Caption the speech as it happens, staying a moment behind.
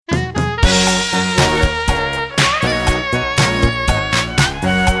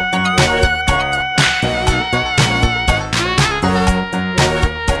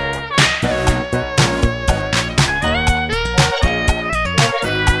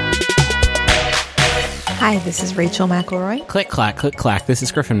Hi, this is Rachel McElroy. Click, clack. This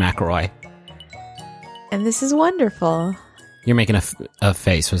is Griffin McElroy. And this is wonderful. You're making a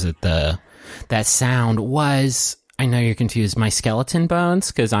face. Was it that sound was, I know you're confused, my skeleton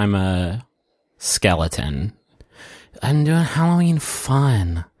bones? Because I'm a skeleton. I'm doing Halloween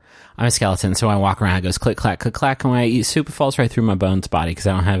fun. I'm a skeleton, so I walk around, it goes click, clack, and when I eat soup, it falls right through my bones body because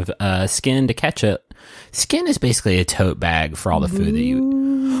I don't have skin to catch it. Skin is basically a tote bag for all the food that you...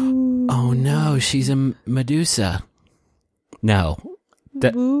 Oh no, she's a Medusa. No.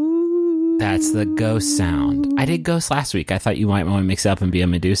 That's the ghost sound. I did ghost last week. I thought you might want to mix it up and be a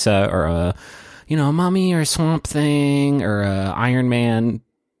Medusa or a mummy or a Swamp Thing or a Iron Man.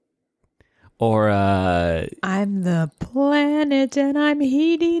 Or I'm the planet and I'm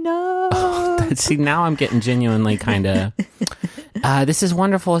heating up. See, now I'm getting genuinely kind of... This is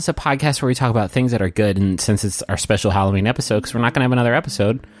wonderful. It's a podcast where we talk about things that are good. And since it's our special Halloween episode, because we're not going to have another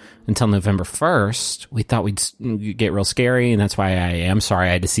episode until November 1st, we thought we'd get real scary. And that's why I am sorry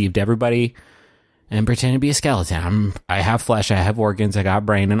I deceived everybody and pretend to be a skeleton. I have flesh, I have organs, I got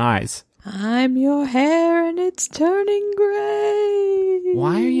brain and eyes. I'm your hair and it's turning gray.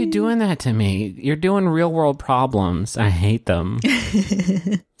 Why are you doing that to me? You're doing real world problems. I hate them.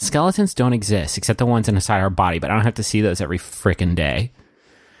 Skeletons don't exist except the ones inside our body, but I don't have to see those every freaking day.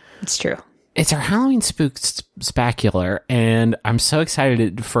 It's true. It's our Halloween spook spectacular, and I'm so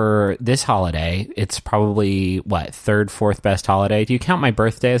excited for this holiday. It's probably, third, fourth best holiday? Do you count my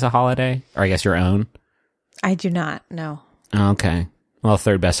birthday as a holiday? Or I guess your own? I do not, no. Okay. Well,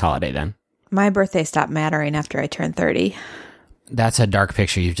 third best holiday then. My birthday stopped mattering after I turned 30. That's a dark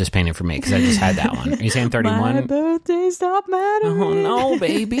picture you've just painted for me because I just had that one. Are you saying 31? My birthday stopped mattering. Oh, no,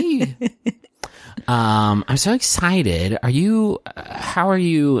 baby. I'm so excited. How are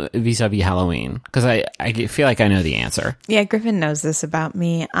you vis-a-vis Halloween? Because I feel like I know the answer. Yeah, Griffin knows this about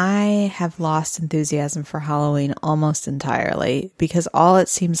me. I have lost enthusiasm for Halloween almost entirely because all it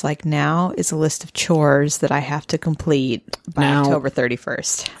seems like now is a list of chores that I have to complete by October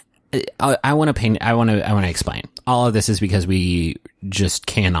 31st. I want to explain. All of this is because we just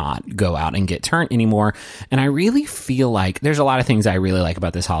cannot go out and get turnt anymore. And I really feel like there's a lot of things I really like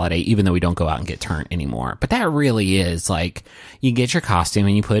about this holiday, even though we don't go out and get turnt anymore. But that really is like, you get your costume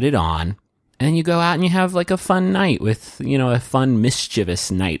and you put it on, and then you go out and you have like a fun night with, a fun mischievous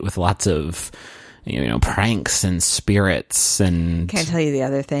night with lots of, pranks and spirits. And can I tell you the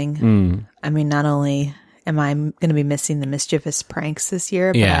other thing? I mean, not only am I going to be missing the mischievous pranks this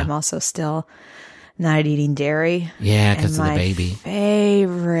year, but I'm also still not eating dairy. Yeah, because of the baby.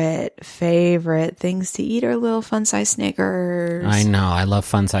 Favorite things to eat are little fun-size Snickers. I know. I love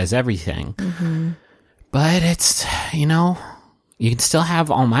fun-size everything. Mm-hmm. But it's, you can still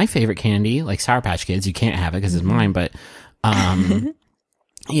have all my favorite candy, like Sour Patch Kids. You can't have it because it's mine, but...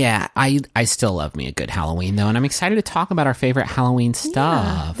 Yeah, I still love me a good Halloween though, and I'm excited to talk about our favorite Halloween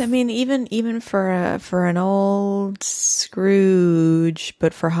stuff. Yeah. I mean, even for an old Scrooge,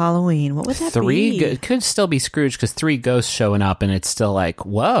 but for Halloween, what would that be? It could still be Scrooge because 3 ghosts showing up, and it's still like,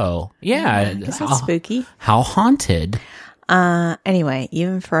 whoa, yeah, that's spooky. How haunted. Anyway,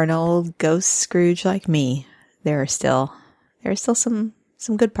 even for an old ghost Scrooge like me, there are still some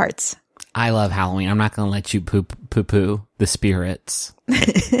good parts. I love Halloween. I'm not going to let you poo-poo the spirits.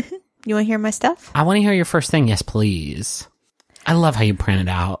 You want to hear my stuff? I want to hear your first thing. Yes, please. I love how you print it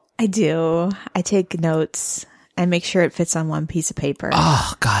out. I do. I take notes. I make sure it fits on one piece of paper.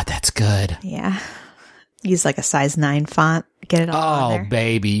 Oh, God, that's good. Yeah. Use like a size 9 font. Get it all on there. Oh,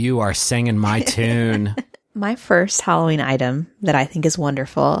 baby, you are singing my tune. My first Halloween item that I think is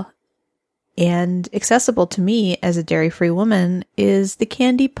wonderful and accessible to me as a dairy-free woman is the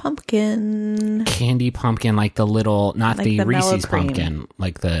candy pumpkin. Candy pumpkin, like the little, not like the Reese's pumpkin,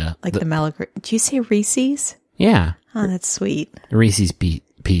 like the mellow cream. Did you say Reese's? Yeah. Oh, that's sweet. Reese's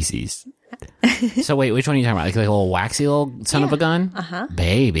Pieces. So wait, which one are you talking about? Like a little waxy little son of a gun? Uh-huh.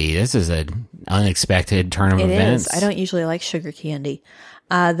 Baby, this is an unexpected turn of events. It is. I don't usually like sugar candy.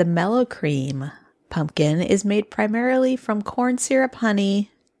 The mellow cream pumpkin is made primarily from corn syrup,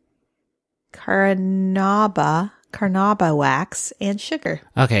 honey, carnauba wax, and sugar.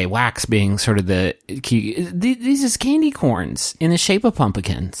 Okay, wax being sort of the key. These is candy corns in the shape of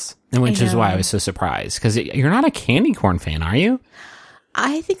pumpkins, which is why I was so surprised. Because you're not a candy corn fan, are you?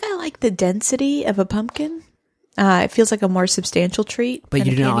 I think I like the density of a pumpkin. It feels like a more substantial treat. But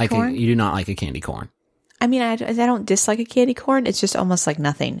you do not like a candy corn. I mean, I don't dislike a candy corn. It's just almost like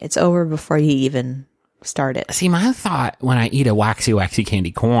nothing. It's over before you even start it. See, my thought when I eat a waxy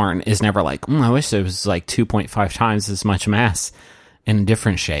candy corn is never like, I wish it was like 2.5 times as much mass in a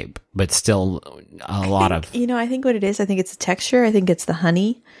different shape, but still I think what it is, I think it's the texture. I think it's the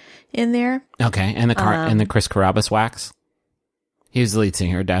honey. in there. Okay, and the Chris Carabas wax. He was the lead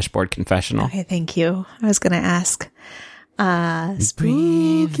singer of Dashboard Confessional. Okay, thank you. I was going to ask.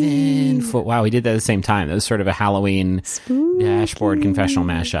 Breathe in. Wow, we did that at the same time. That was sort of a Halloween Dashboard Confessional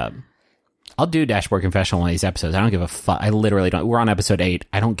mashup. I'll do Dashboard Confessional one of these episodes. I don't give a fuck. I literally don't. We're on episode 8.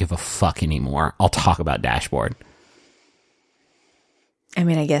 I don't give a fuck anymore. I'll talk about Dashboard. I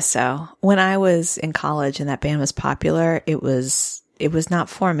mean, I guess so. When I was in college and that band was popular, it was not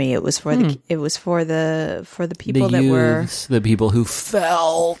for me. It was for the people that were the people who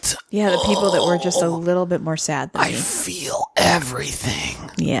felt. Yeah, the people that were just a little bit more sad than me. I feel everything.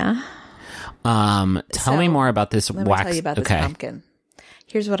 Yeah. Tell me more about this wax. Let me tell you about this pumpkin.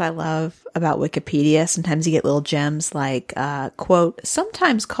 Here's what I love about Wikipedia. Sometimes you get little gems like, quote,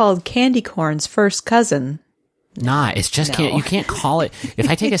 sometimes called candy corn's first cousin. It's just you can't call it. If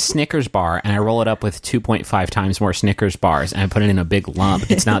I take a Snickers bar and I roll it up with 2.5 times more Snickers bars and I put it in a big lump,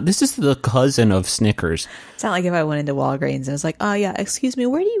 it's not, this is the cousin of Snickers. It's not like if I went into Walgreens and was like, oh yeah, excuse me,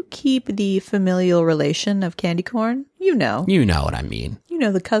 where do you keep the familial relation of candy corn? You know what I mean. You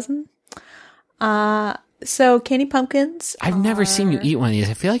know the cousin. So candy pumpkins. I've never seen you eat one of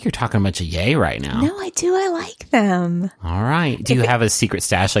these. I feel like you're talking a bunch of yay right now. No, I do. I like them. All right. Do you have a secret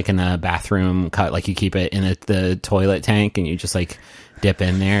stash like in the bathroom cut? Like you keep it in the toilet tank and you just like dip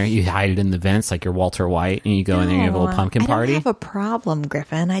in there. You hide it in the vents like you're Walter White and you go in there and you have a little pumpkin party. I don't have a problem,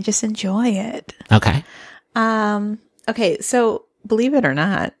 Griffin. I just enjoy it. Okay. Okay. So believe it or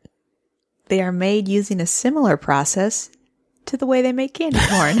not, they are made using a similar process to the way they make candy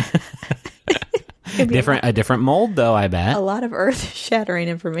corn. A different mold, though, I bet. A lot of earth-shattering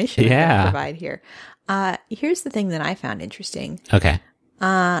information I provide here. Here's the thing that I found interesting. Okay.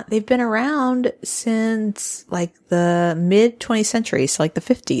 They've been around since, like, the mid-20th century, so, like, the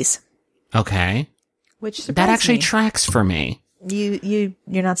 50s. Okay. Which that actually tracks for me. You're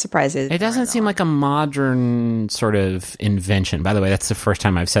not surprised. It doesn't seem like a modern sort of invention. By the way, that's the first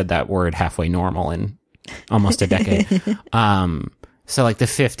time I've said that word halfway normal in almost a decade. So like the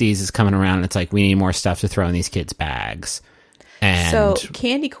 50s is coming around and it's like, we need more stuff to throw in these kids' bags. And so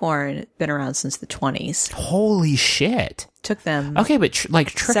candy corn been around since the 20s. Holy shit. Took them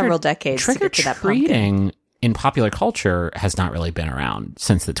several decades to get to that pumpkin. Trick-or-treating in popular culture has not really been around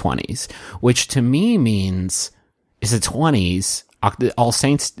since the 20s, which to me means is the 20s, All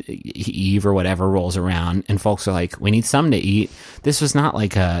Saints Eve or whatever rolls around and folks are like, we need something to eat. This was not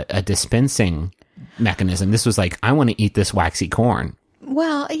like a dispensing mechanism. This was like, I want to eat this waxy corn.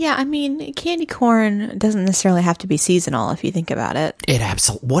 Well, yeah, I mean, candy corn doesn't necessarily have to be seasonal if you think about it. It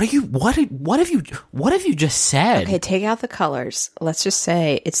absolutely. What have you just said? Okay, take out the colors. Let's just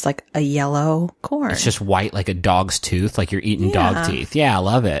say it's like a yellow corn. It's just white like a dog's tooth, like you're eating dog teeth. Yeah, I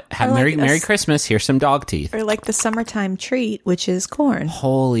love it. Have Merry Christmas. Here's some dog teeth. Or like the summertime treat, which is corn.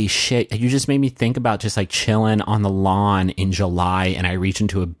 Holy shit. You just made me think about just like chilling on the lawn in July and I reach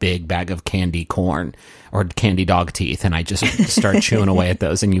into a big bag of candy corn or candy dog teeth and I just start chewing away at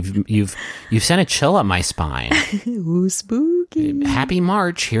those and you've sent a chill up my spine. Ooh, spooky. Happy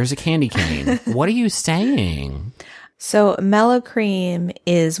March. Here's a candy cane. What are you saying? So mellow cream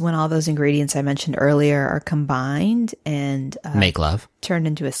is when all those ingredients I mentioned earlier are combined and make love, turned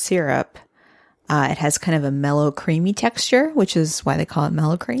into a syrup. It has kind of a mellow creamy texture, which is why they call it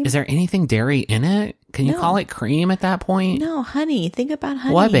mellow cream. Is there anything dairy in it? Can you call it cream at that point? No, honey. Think about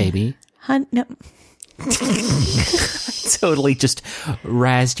honey. What, baby? No. Totally just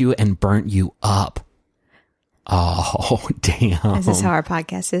razzed you and burnt you up. Oh, damn. Is this how our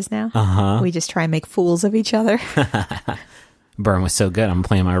podcast is now? Uh-huh. We just try and make fools of each other. Burn was so good. I'm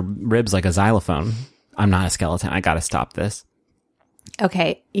playing my ribs like a xylophone. I'm not a skeleton. I got to stop this.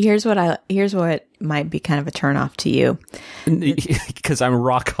 Okay, here's what might be kind of a turnoff to you. Because I'm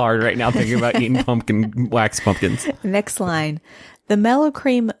rock hard right now thinking about eating wax pumpkins. Next line. The mellow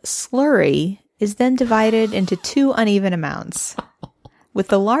cream slurry is then divided into 2 uneven amounts, with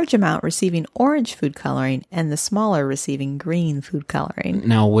the large amount receiving orange food coloring and the smaller receiving green food coloring.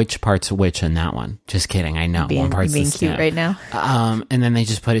 Now, which part's which in that one? Just kidding. I know. One part's being cute right now. And then they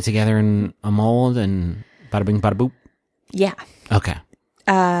just put it together in a mold and bada bing, bada boop. Yeah. Okay.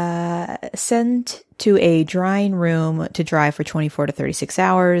 Send to a drying room to dry for 24 to 36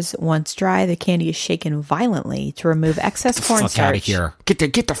 hours. Once dry, the candy is shaken violently to remove excess cornstarch. Fuck out of here.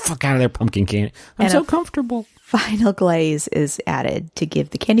 Get the fuck out of there, pumpkin candy. I'm so comfortable. Final glaze is added to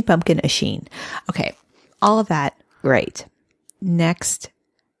give the candy pumpkin a sheen. Okay. All of that, great. Next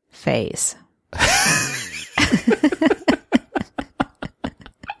phase.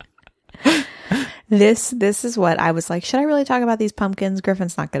 This is what I was like, should I really talk about these pumpkins?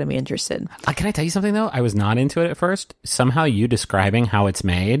 Griffin's not going to be interested. Can I tell you something, though? I was not into it at first. Somehow you describing how it's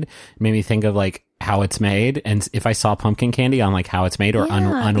made made me think of, like, how it's made. And if I saw pumpkin candy on, like, how it's made or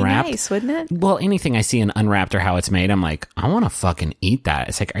unwrapped. Nice, wouldn't it? Well, anything I see in unwrapped or how it's made, I'm like, I want to fucking eat that.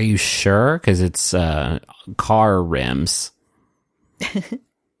 It's like, are you sure? Because it's car rims.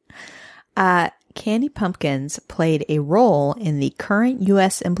 Candy pumpkins played a role in the current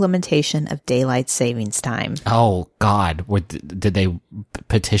U.S. implementation of daylight savings time. Oh, God. Did they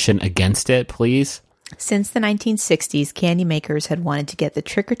petition against it, please? Since the 1960s, candy makers had wanted to get the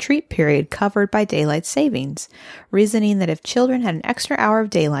trick-or-treat period covered by daylight savings, reasoning that if children had an extra hour of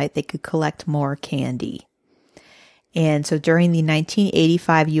daylight, they could collect more candy. And so during the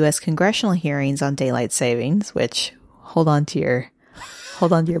 1985 U.S. congressional hearings on daylight savings, which, hold on to your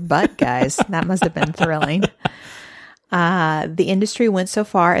butt, guys. That must have been thrilling. The industry went so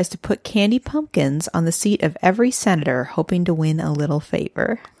far as to put candy pumpkins on the seat of every senator, hoping to win a little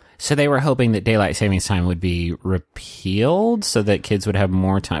favor. So they were hoping that daylight savings time would be repealed so that kids would have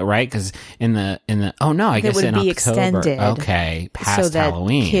more time, right? Because in the I guess in October, extended, okay, past so that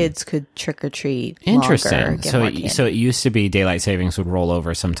Halloween, kids could trick or treat. Interesting. So it used to be daylight savings would roll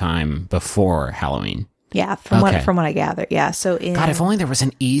over sometime before Halloween. Yeah, from what I gather. Yeah, so God, if only there was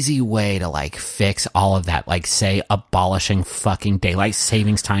an easy way to, like, fix all of that. Like, say, abolishing fucking daylight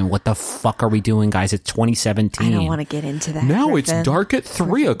savings time. What the fuck are we doing, guys? It's 2017. I don't want to get into that. Now Griffin. It's dark at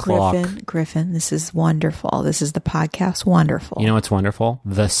 3 o'clock. Griffin, this is wonderful. This is the podcast wonderful. You know what's wonderful?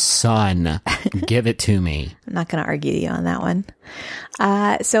 The sun. Give it to me. I'm not going to argue with you on that one.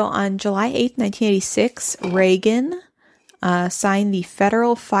 So on July 8th, 1986, Reagan signed the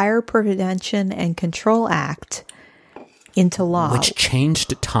Federal Fire Prevention and Control Act into law. Which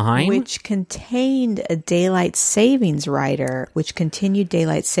changed time? Which contained a daylight savings rider, which continued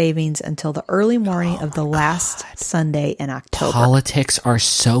daylight savings until the early morning of the last Sunday in October. Politics are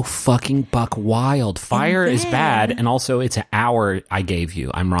so fucking buck wild. Fire is bad, and also it's an hour I gave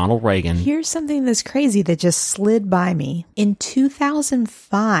you. I'm Ronald Reagan. Here's something that's crazy that just slid by me. In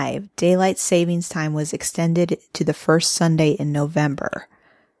 2005, daylight savings time was extended to the first Sunday in November.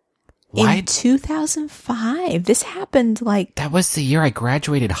 Why? In 2005. This happened like... That was the year I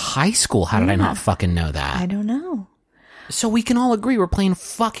graduated high school. How did I not fucking know that? I don't know. So we can all agree we're playing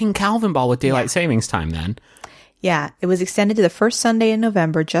fucking Calvin ball with daylight savings time then. Yeah, it was extended to the first Sunday in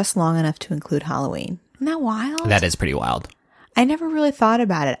November, just long enough to include Halloween. Isn't that wild? That is pretty wild. I never really thought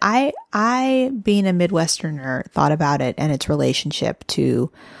about it. I being a Midwesterner, thought about it and its relationship to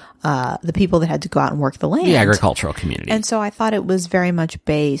the people that had to go out and work the land. The agricultural community. And so I thought it was very much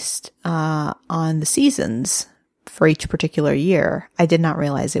based on the seasons for each particular year. I did not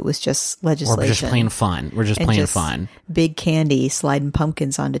realize it was just legislation. We're just playing fun. We're just playing fun. Big candy sliding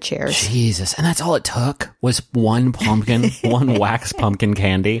pumpkins onto chairs. Jesus. And that's all it took was one pumpkin, one wax pumpkin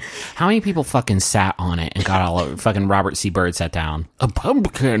candy. How many people fucking sat on it and got all over? Fucking Robert C. Byrd sat down. A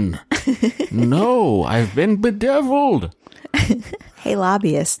pumpkin. No, I've been bedeviled. Hey,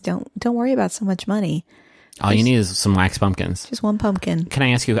 lobbyists, don't worry about so much money. All you need is some wax pumpkins. Just one pumpkin. Can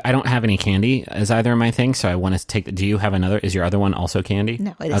I ask you, I don't have any candy as either of my things, so I want to take, do you have another, is your other one also candy?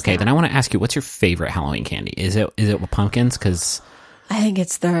 No, it is Okay, not. then I want to ask you, what's your favorite Halloween candy? Is it with pumpkins? Because I think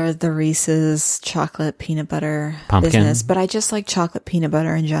it's the Reese's chocolate peanut butter Pumpkin? business, but I just like chocolate peanut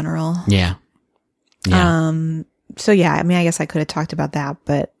butter in general. Yeah. So yeah, I mean, I guess I could have talked about that,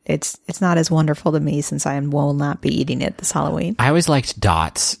 but it's not as wonderful to me since I will not be eating it this Halloween. I always liked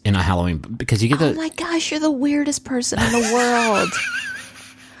Dots in a Halloween because you get Oh my gosh, you're the weirdest person in the world.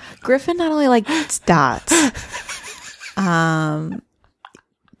 Griffin not only likes Dots.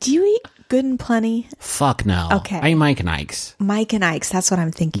 Do you eat Good and Plenty? Fuck no. Okay. I eat Mike and Ike's. Mike and Ike's, that's what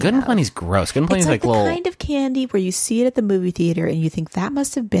I'm thinking. Good and of. Plenty's gross. Good and Plenty's It's like the little. kind of candy where you see it at the movie theater and you think that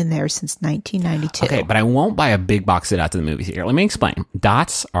must have been there since 1992. Okay, but I won't buy a big box of Dots at the movie theater. Let me explain.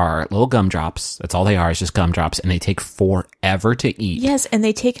 Dots are little gumdrops. That's all they are, is just gumdrops, and they take forever to eat. Yes, and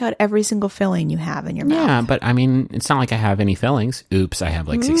they take out every single filling you have in your mouth. Yeah, but I mean, it's not like I have any fillings. Oops, I have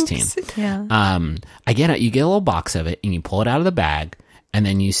like 16. Oops. Yeah. I get it. You get a little box of it, and you pull it out of the bag, and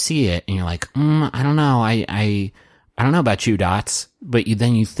then you see it, and you're like, I don't know. I don't know about you, Dots, but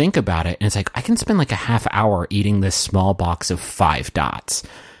then you think about it, and it's like, I can spend like a half hour eating this small box of 5 Dots.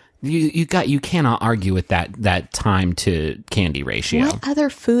 You cannot argue with that time to candy ratio. What other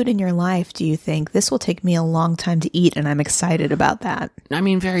food in your life do you think this will take me a long time to eat and I'm excited about that? I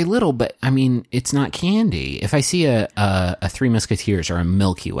mean, very little, but I mean, it's not candy. If I see a Three Musketeers or a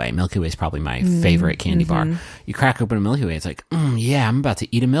Milky Way is probably my favorite candy bar. You crack open a Milky Way, it's like, yeah, I'm about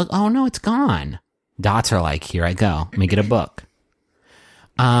to eat a milk. Oh no, it's gone. Dots are like, here I go. Let me get a book.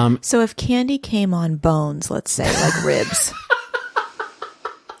 So if candy came on bones, let's say, like ribs,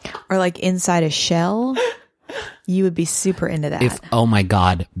 or like inside a shell, you would be super into that. Oh my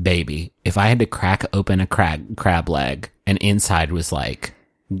God, baby. If I had to crack open a crab leg and inside was like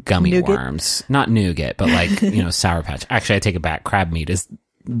gummy nougat? worms, not nougat, but like, you know, Sour Patch. Actually, I take it back. Crab meat is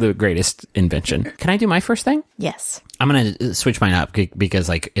the greatest invention. Can I do my first thing? Yes. I'm going to switch mine up because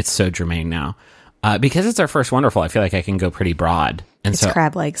like it's so germane now. Because it's our first Wonderful, I feel like I can go pretty broad. And It's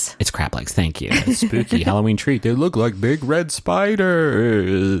crab legs. It's crab legs. Thank you. A spooky Halloween treat. They look like big red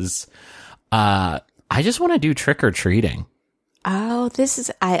spiders. I just want to do trick or treating. Oh,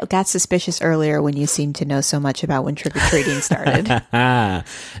 I got suspicious earlier when you seemed to know so much about when trick-or-treating started.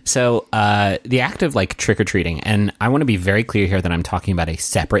 So, the act of like trick-or-treating, and I want to be very clear here that I'm talking about a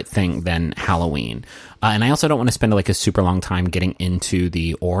separate thing than Halloween. And I also don't want to spend like a super long time getting into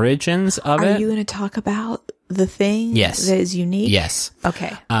the origins of it. Are you going to talk about the thing Yes. that is unique? Yes.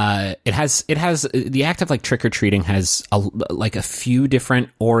 Okay. It has the act of like trick-or-treating has like a few different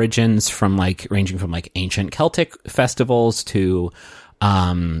origins from like ranging from like ancient Celtic festivals to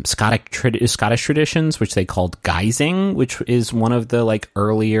Scottish traditions, which they called guising, which is one of the like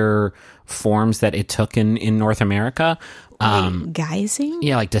earlier forms that it took in North America. Guising?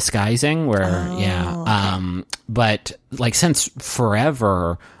 Yeah, like disguising okay. But like since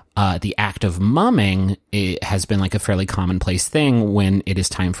forever, the act of mumming, it has been like a fairly commonplace thing when it is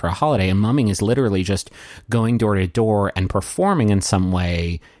time for a holiday. And mumming is literally just going door to door and performing in some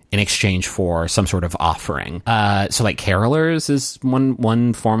way in exchange for some sort of offering. So like carolers is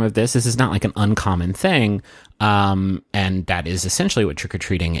one form of this. This is not like an uncommon thing. And that is essentially what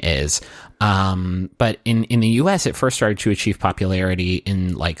trick-or-treating is. But in the US, it first started to achieve popularity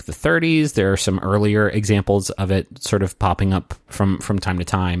in like the 30s. There are some earlier examples of it sort of popping up from time to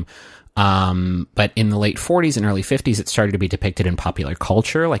time. But in the late 40s and early 50s, it started to be depicted in popular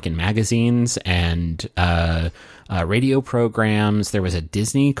culture, like in magazines and, radio programs. There was a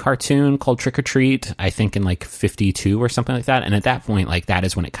Disney cartoon called Trick or Treat, I think in like 52 or something like that. And at that point, like that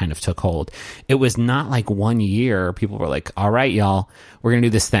is when it kind of took hold. It was not like 1 year. People were like, all right, y'all, we're going to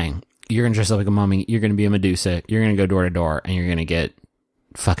do this thing. You're going to dress up like a mummy. You're going to be a Medusa. You're going to go door to door and you're going to get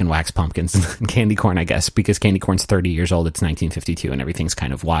fucking wax pumpkins and candy corn, I guess, because candy corn's 30 years old. It's 1952 and everything's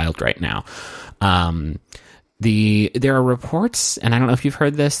kind of wild right now. There are reports, and I don't know if you've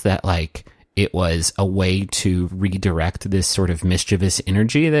heard this, that like it was a way to redirect this sort of mischievous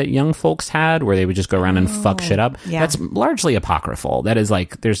energy that young folks had where they would just go around and fuck shit up. Yeah. That's largely apocryphal. That is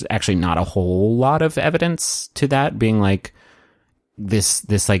like, there's actually not a whole lot of evidence to that being like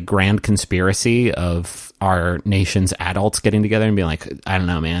this like grand conspiracy of our nation's adults getting together and being like, I don't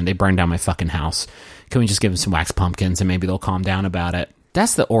know, man, they burned down my fucking house. Can we just give them some wax pumpkins and maybe they'll calm down about it?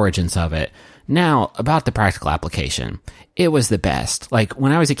 That's the origins of it. Now, about the practical application, it was the best. Like,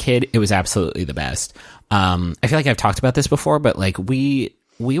 when I was a kid, it was absolutely the best. I feel like I've talked about this before, but like, we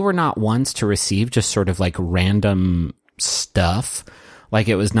were not ones to receive just sort of like random stuff. Like,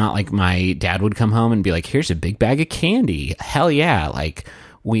 it was not like my dad would come home and be like, here's a big bag of candy. Hell yeah. Like,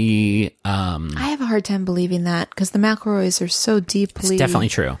 I have a hard time believing that because the McElroys are so deeply... It's definitely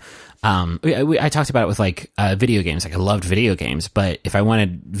true. I talked about it with like video games. Like I loved video games, but if I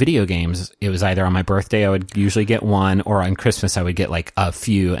wanted video games, it was either on my birthday I would usually get one, or on Christmas I would get like a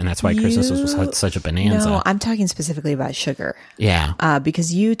few, and that's why Christmas was such a bonanza. No, I'm talking specifically about sugar. Yeah,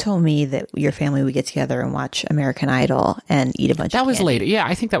 because you told me that your family would get together and watch American Idol and eat a bunch. That of was candy. later. Yeah,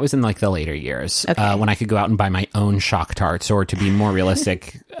 I think that was in like the later years, okay. When I could go out and buy my own Shock Tarts, or to be more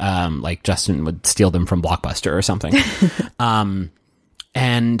realistic, like Justin would steal them from Blockbuster or something.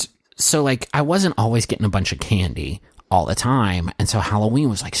 And so, like, I wasn't always getting a bunch of candy all the time. And so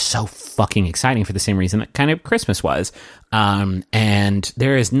Halloween was, like, so fucking exciting for the same reason that kind of Christmas was. And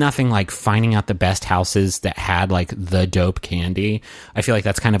there is nothing like finding out the best houses that had, like, the dope candy. I feel like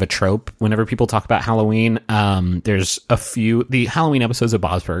that's kind of a trope whenever people talk about Halloween. There's a few... The Halloween episodes of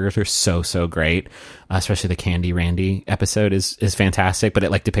Bob's Burgers are so great. Especially the Candy Randy episode is fantastic. But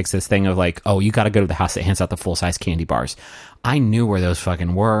it, like, depicts this thing of, like, oh, you got to go to the house that hands out the full-size candy bars. I knew where those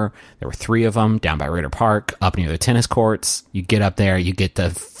fucking were. There were 3 of them down by Ritter Park, up near the tennis courts. You get up there, you get the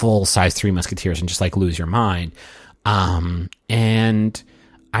full-size 3 Musketeers and just, like, lose your mind. And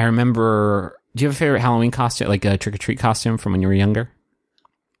I remember... Do you have a favorite Halloween costume, like a trick-or-treat costume from when you were younger?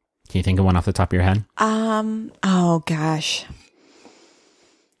 Can you think of one off the top of your head? Oh, gosh.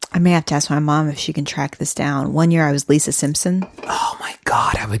 I may have to ask my mom if she can track this down. One year I was Lisa Simpson. Oh my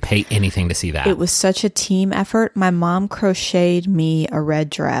God, I would pay anything to see that. It was such a team effort. My mom crocheted me a red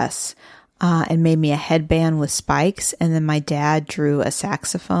dress. and made me a headband with spikes. And then my dad drew a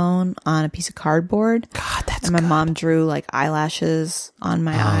saxophone on a piece of cardboard. God, that's And my good. mom drew like eyelashes on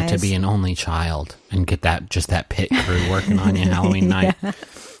my eyes. To be an only child and get that pit crew working on you Halloween night.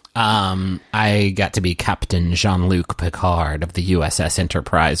 I got to be Captain Jean-Luc Picard of the USS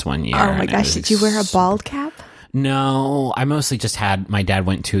Enterprise one year. Oh my gosh, did you wear a bald cap? No, I mostly just had, my dad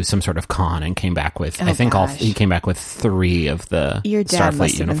went to some sort of con and came back with, he came back with 3 of the Your dad Starfleet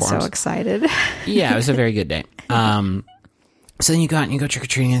must have uniforms. been so excited. Yeah, it was a very good day. So then you go out and you go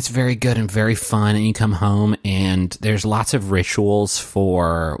trick-or-treating, and it's very good and very fun, and you come home, and there's lots of rituals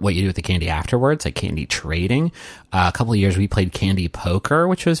for what you do with the candy afterwards, like candy trading. A couple of years we played candy poker,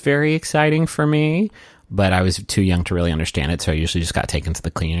 which was very exciting for me, but I was too young to really understand it, so I usually just got taken to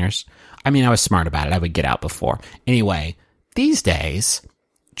the cleaners. I mean, I was smart about it. I would get out before. Anyway, these days,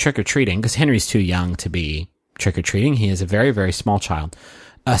 trick-or-treating, because Henry's too young to be trick-or-treating. He is a very, very small child.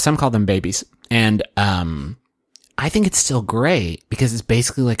 Some call them babies. And I think it's still great because it's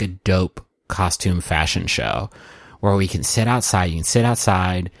basically like a dope costume fashion show where we can sit outside. You can sit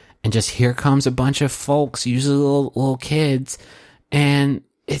outside and just here comes a bunch of folks, usually little kids, and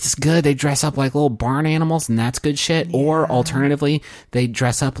it's good. They dress up like little barn animals, and that's good shit. Yeah. Or alternatively, they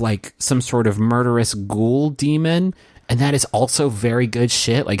dress up like some sort of murderous ghoul demon, and that is also very good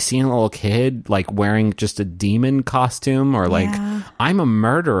shit. Like seeing a little kid like wearing just a demon costume, or like I'm a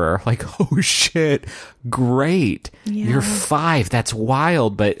murderer. Like, oh shit, great. Yeah. You're 5. That's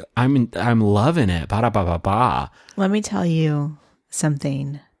wild, but I'm loving it. Ba da ba ba ba. Let me tell you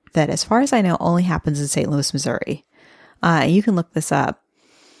something that, as far as I know, only happens in St. Louis, Missouri. You can look this up.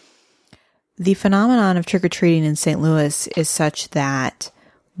 The phenomenon of trick-or-treating in St. Louis is such that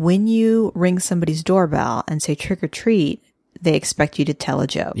when you ring somebody's doorbell and say trick-or-treat, they expect you to tell a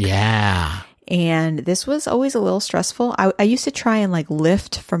joke. Yeah. And this was always a little stressful. I used to try and like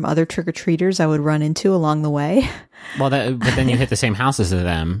lift from other trick-or-treaters I would run into along the way. Well, but then you hit the same houses as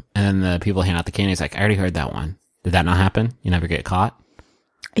them, and then the people hand out the candy. It's like, I already heard that one. Did that not happen? You never get caught?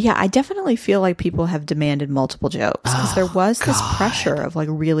 Yeah, I definitely feel like people have demanded multiple jokes because there was this pressure of like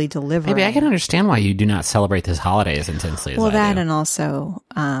really delivering. Maybe I can understand why you do not celebrate this holiday as intensely as I do. Well, that and also...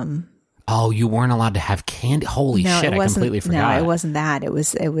 oh, you weren't allowed to have candy? Holy shit, I completely forgot. No, it wasn't that. It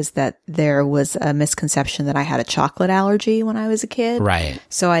was that there was a misconception that I had a chocolate allergy when I was a kid. Right.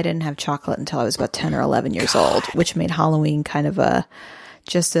 So I didn't have chocolate until I was about 10 or 11 years old, which made Halloween kind of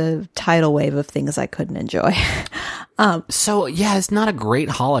just a tidal wave of things I couldn't enjoy. So, yeah, it's not a great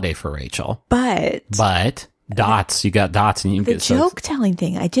holiday for Rachel. But dots, you got dots, and you the get joke telling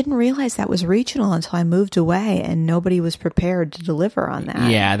thing. I didn't realize that was regional until I moved away, and nobody was prepared to deliver on that.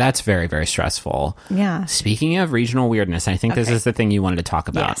 Yeah, that's very, very stressful. Yeah. Speaking of regional weirdness, I think this is the thing you wanted to talk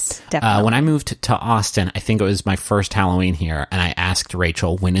about. Yes, definitely. When I moved to Austin, I think it was my first Halloween here, and I asked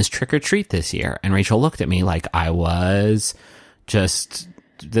Rachel, when is trick or treat this year? And Rachel looked at me like I was just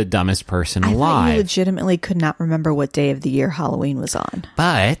the dumbest person alive. I thought you legitimately could not remember what day of the year Halloween was on.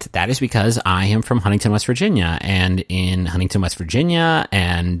 But that is because I am from Huntington, West Virginia, and in Huntington, West Virginia,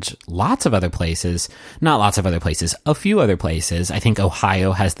 and lots of other places, not lots of other places, a few other places, I think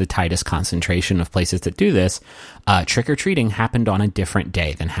Ohio has the tightest concentration of places that do this, trick-or-treating happened on a different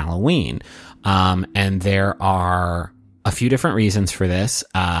day than Halloween. And there are a few different reasons for this.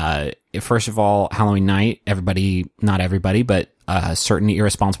 First of all, Halloween night, not everybody, but certain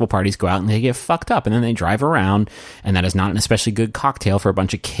irresponsible parties go out and they get fucked up, and then they drive around, and that is not an especially good cocktail for a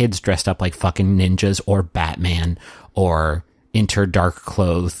bunch of kids dressed up like fucking ninjas or Batman or dark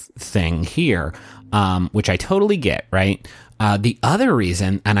clothes thing here, which I totally get, right? The other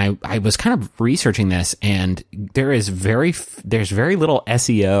reason, and I was kind of researching this, and there's very little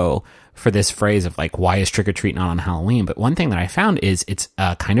SEO for this phrase of like, why is trick or treat not on Halloween? But one thing that I found is it's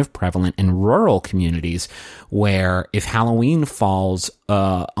kind of prevalent in rural communities where if Halloween falls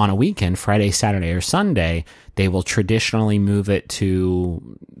on a weekend, Friday, Saturday, or Sunday, they will traditionally move it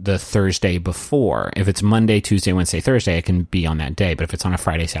to the Thursday before. If it's Monday, Tuesday, Wednesday, Thursday, it can be on that day. But if it's on a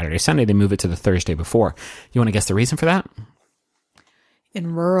Friday, Saturday, Sunday, they move it to the Thursday before. You want to guess the reason for that?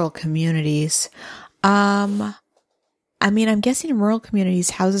 In rural communities, I mean, I'm guessing in rural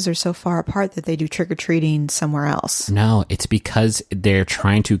communities, houses are so far apart that they do trick-or-treating somewhere else. No, it's because they're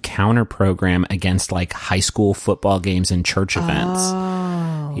trying to counter-program against, like, high school football games and church events.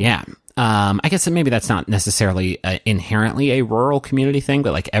 Oh. Yeah. I guess that maybe that's not necessarily inherently a rural community thing,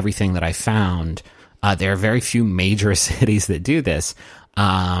 but, like, everything that I found, there are very few major cities that do this.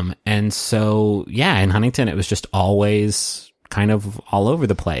 And so, yeah, in Huntington, it was just always kind of all over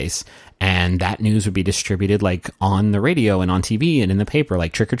the place. And that news would be distributed like on the radio and on TV and in the paper,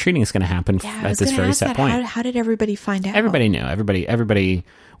 like trick or treating is going to happen at this very set point. How did everybody find out? Everybody knew. Everybody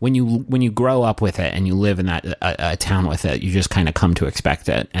when you grow up with it and you live in that a town with it, you just kind of come to expect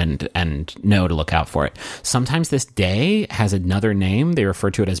it and know to look out for it. Sometimes this day has another name. They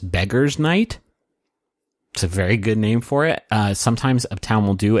refer to it as Beggar's Night. It's a very good name for it. Sometimes a town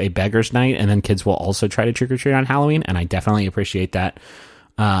will do a Beggar's Night, and then kids will also try to trick or treat on Halloween, and I definitely appreciate that.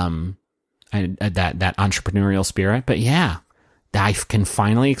 That entrepreneurial spirit. But yeah, I can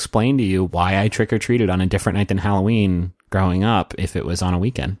finally explain to you why I trick or treated on a different night than Halloween growing up if it was on a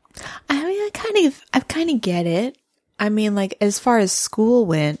weekend. I mean, I kind of get it. I mean, like, as far as school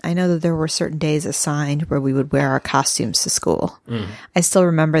went, I know that there were certain days assigned where we would wear our costumes to school. I still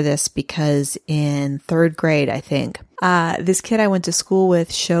remember this because in 3rd grade, I think, this kid I went to school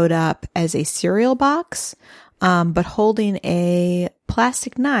with showed up as a cereal box, but holding a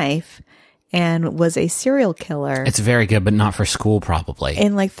plastic knife, and was a serial killer. It's very good, but not for school, probably.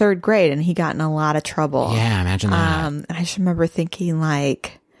 In like 3rd grade, and he got in a lot of trouble. Yeah, imagine that. And I just remember thinking,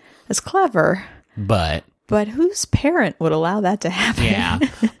 like, that's clever. But whose parent would allow that to happen? Yeah.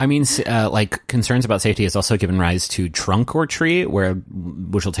 I mean, like, concerns about safety has also given rise to trunk or treat,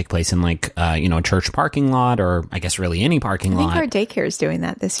 which will take place in, like, a church parking lot, or I guess really any parking lot. I think our daycare is doing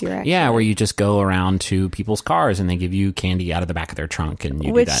that this year, actually. Yeah, where you just go around to people's cars and they give you candy out of the back of their trunk, and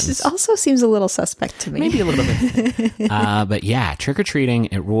you Which do that. Also seems a little suspect to me. Maybe a little bit. But yeah, trick-or-treating,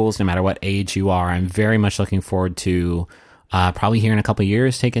 it rules no matter what age you are. I'm very much looking forward to... probably here in a couple of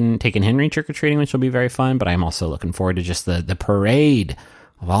years, taking Henry trick-or-treating, which will be very fun, but I'm also looking forward to just the parade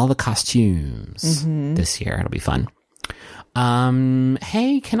of all the costumes this year. It'll be fun.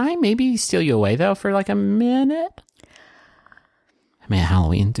 Hey, can I maybe steal you away, though, for like a minute? I mean,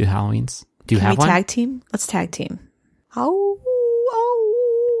 Halloween. Do Halloweens? Do you have one? Can we tag team? Let's tag team. Oh,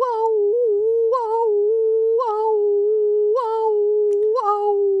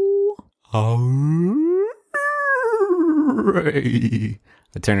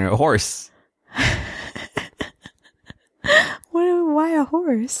 I turn into a horse. Why a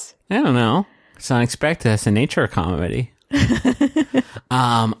horse? I don't know. It's unexpected. It's a nature comedy.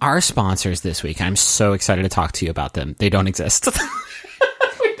 Our sponsors this week, I'm so excited to talk to you about them. They don't exist.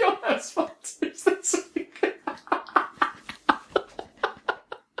 We don't have sponsors this week.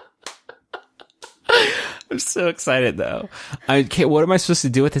 I'm so excited, though. What am I supposed to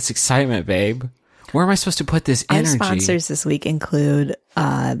do with this excitement, babe? Where am I supposed to put this energy? Our sponsors this week include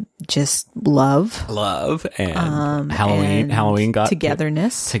just love, and Halloween got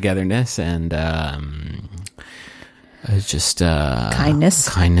togetherness, and just kindness.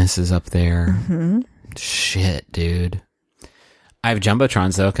 Kindness is up there. Shit, dude. I have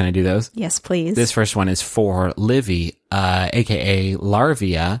jumbotrons though. Can I do those? Yes, please. This first one is for Livy, aka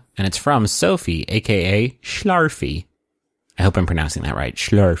Larvia, and it's from Sophie, aka Schlarfy. I hope I'm pronouncing that right.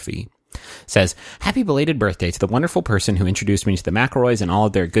 Schlarfy. Says, happy belated birthday to the wonderful person who introduced me to the McElroys and all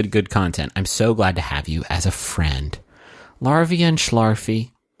of their good content. I'm so glad to have you as a friend. Larvia and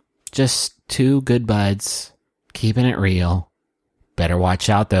Schlarfy, just two good buds, keeping it real. Better watch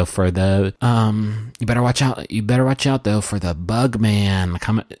out though for the you better watch out though for the bug man.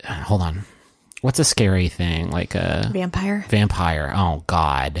 Hold on. What's a scary thing? Like a vampire? Vampire. Oh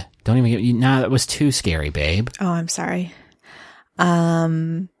God. Don't even that was too scary, babe. Oh, I'm sorry.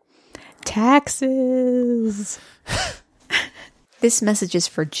 Taxes. This message is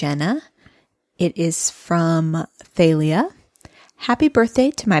for Jenna. It is from Thalia. Happy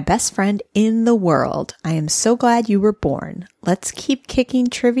birthday to my best friend in the world. I am so glad you were born. Let's keep kicking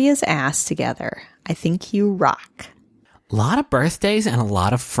trivia's ass together. I think you rock. A lot of birthdays and a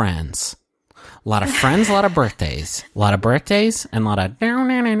lot of friends. A lot of friends, a lot of birthdays. A lot of birthdays and a lot of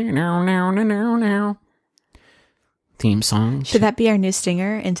now. Theme song. Should that be our new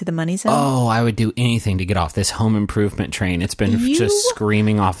stinger, Into the Money Zone? Oh, I would do anything to get off this home improvement train. It's been just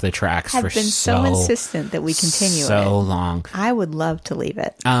screaming off the tracks for so insistent that we continue so long. I would love to leave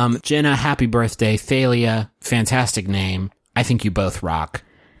it. Jenna, happy birthday. Thalia, fantastic name. I think you both rock.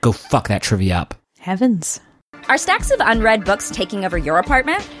 Go fuck that trivia up. Heavens. Are stacks of unread books taking over your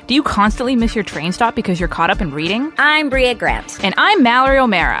apartment? Do you constantly miss your train stop because you're caught up in reading? I'm Bria Grant. And I'm Mallory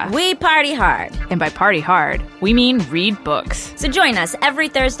O'Mara. We party hard. And by party hard, we mean read books. So join us every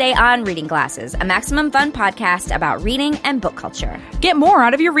Thursday on Reading Glasses, a maximum fun podcast about reading and book culture. Get more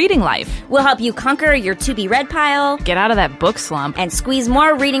out of your reading life. We'll help you conquer your to-be-read pile, get out of that book slump, and squeeze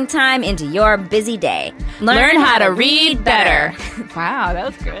more reading time into your busy day. Learn how to read better. Wow, that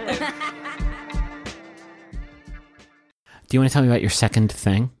was good. Do you want to tell me about your second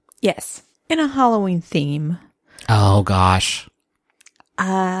thing? Yes. In a Halloween theme. Oh, gosh.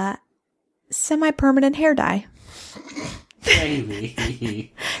 Semi-permanent hair dye.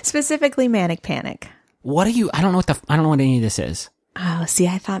 Baby. Specifically Manic Panic. What are you? I don't know what any of this is. Oh, see,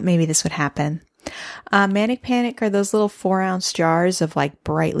 I thought maybe this would happen. Manic Panic are those little 4-ounce jars of like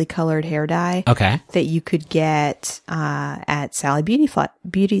brightly colored hair dye. Okay. That you could get at Sally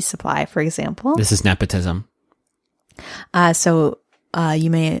Beauty Supply, for example. This is nepotism. So you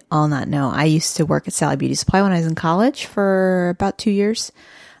may all not know, I used to work at Sally Beauty Supply when I was in college for about 2 years.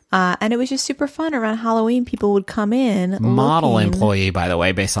 And it was just super fun. Around Halloween, people would come in. Model employee, by the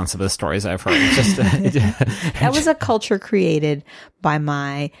way, based on some of the stories I've heard. That was a culture created by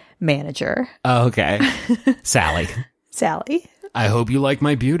my manager. Oh, okay. Sally. I hope you like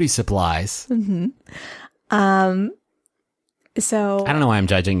my beauty supplies. Mm-hmm. So I don't know why I'm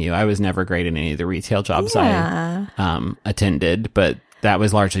judging you. I was never great in any of the retail jobs I attended, but that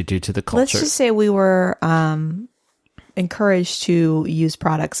was largely due to the culture. Let's just say we were encouraged to use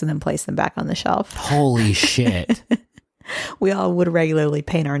products and then place them back on the shelf. Holy shit. We all would regularly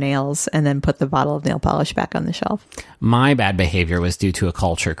paint our nails and then put the bottle of nail polish back on the shelf. My bad behavior was due to a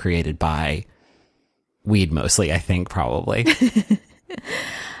culture created by weed mostly, I think, probably.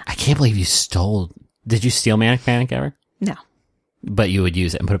 I can't believe you stole... Did you steal Manic Panic ever? No. But you would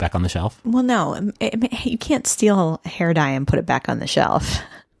use it and put it back on the shelf? Well, no. You can't steal hair dye and put it back on the shelf.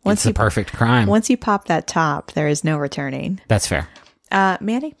 It's the perfect crime. Once you pop that top, there is no returning. That's fair.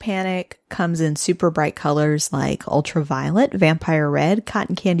 Manic Panic comes in super bright colors like ultraviolet, vampire red,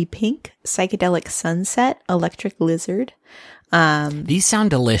 cotton candy pink, psychedelic sunset, electric lizard. These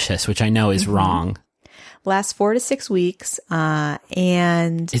sound delicious, which I know is wrong. Lasts 4 to 6 weeks.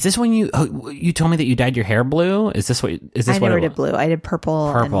 And is this when you told me that you dyed your hair blue? Is this what? I never did blue. I did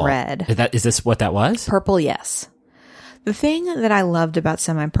purple and red. Is this what that was? Purple, yes. The thing that I loved about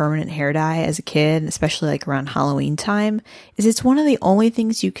semi-permanent hair dye as a kid, especially like around Halloween time, is it's one of the only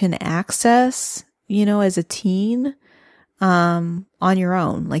things you can access, as a teen, on your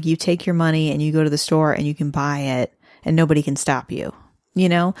own. Like you take your money and you go to the store and you can buy it and nobody can stop you,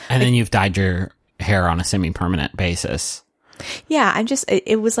 And then you've dyed your hair on a semi-permanent basis. Yeah,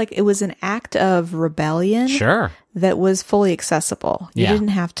 it was an act of rebellion. Sure. That was fully accessible. You Yeah. didn't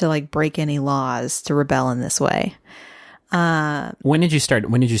have to like break any laws to rebel in this way. When did you start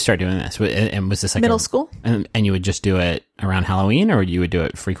doing this? And was this like Middle school? And you would just do it around Halloween, or you would do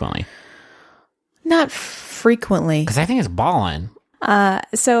it frequently? Not frequently. Because I think it's ballin'.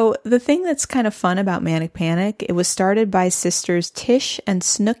 So the thing that's kind of fun about Manic Panic, it was started by sisters Tish and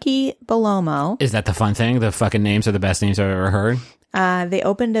Snooki Belomo. Is that the fun thing? The fucking names are the best names I've ever heard. They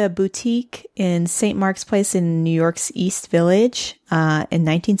opened a boutique in St. Mark's Place in New York's East Village in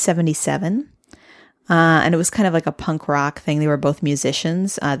 1977. And it was kind of like a punk rock thing. They were both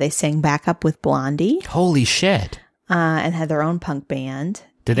musicians. They sang backup with Blondie. Holy shit. And had their own punk band.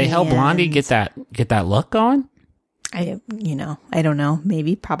 Did they help Blondie get that look going? I don't know.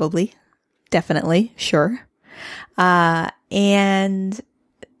 Maybe, probably, definitely, sure. And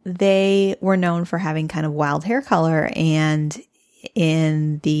they were known for having kind of wild hair color. And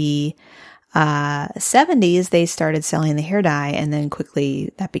in the 70s, they started selling the hair dye, and then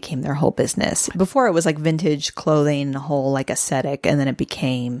quickly that became their whole business. Before it was like vintage clothing, a whole like aesthetic, and then it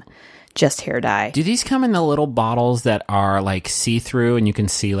became just hair dye. Do these come in the little bottles that are like see-through and you can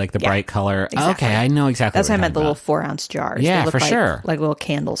see like the bright color? Exactly. Okay, I know exactly That's what why I you're meant the talking little 4-ounce jars. Yeah, They look for sure. Like little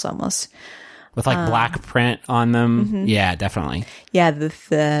candles almost. With like black print on them. Mm-hmm. Yeah, definitely. Yeah,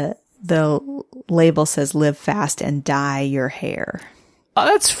 the label says "Live fast and dye your hair." Oh,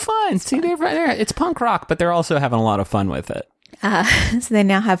 that's fun. See, they're right there. It's punk rock, but they're also having a lot of fun with it. So they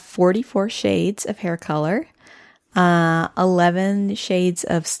now have 44 shades of hair color, 11 shades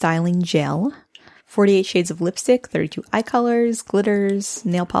of styling gel, 48 shades of lipstick, 32 eye colors, glitters,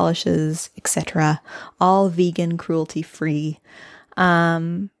 nail polishes, etc. All vegan, cruelty free.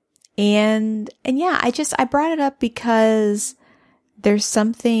 And yeah, I brought it up because there's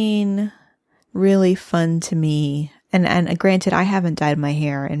something really fun to me. And granted, I haven't dyed my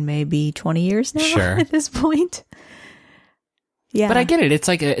hair in maybe 20 years now. Sure. At this point. Yeah. But I get it. It's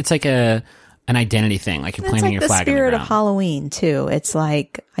like an identity thing. Like you're planting your flag. It's like the spirit in the of ground. Halloween too. It's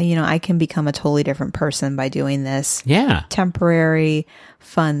like, I can become a totally different person by doing this Yeah. temporary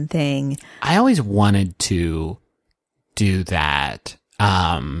fun thing. I always wanted to do that.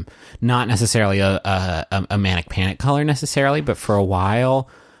 Not necessarily a Manic Panic color necessarily, but for a while,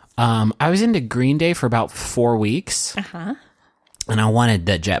 I was into Green Day for about 4 weeks. Uh-huh. And I wanted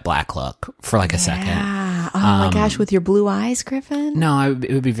the jet black look for like a second. Yeah. Oh my gosh, with your blue eyes, Griffin? No,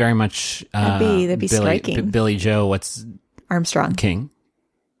 it would be very much That'd be striking. Billy Joe, what's Armstrong. King?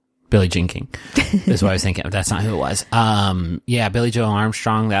 Billie Jean King is what I was thinking. That's not who it was. Yeah, Billy Joe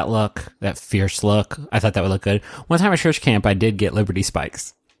Armstrong, that look, that fierce look. I thought that would look good. One time at church camp, I did get Liberty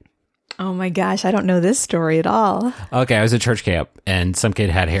Spikes. Oh my gosh, I don't know this story at all. Okay, I was at church camp and some kid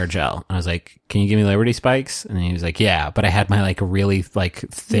had hair gel. And I was like, can you give me Liberty Spikes? And he was like, yeah, but I had my like really like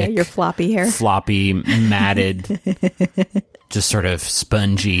thick, your floppy hair. Floppy, matted, just sort of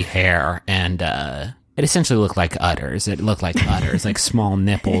spongy hair. And it essentially looked like udders. It looked like udders, like small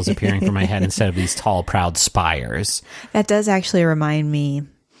nipples appearing from my head instead of these tall, proud spires. That does actually remind me,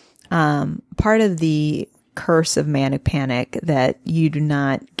 part of the curse of manic panic that you do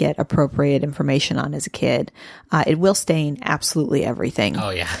not get appropriate information on as a kid. It will stain absolutely everything. Oh,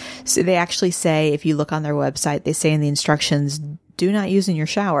 yeah. So they actually say, if you look on their website, they say in the instructions, do not use in your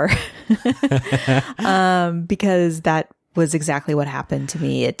shower. Because that was exactly what happened to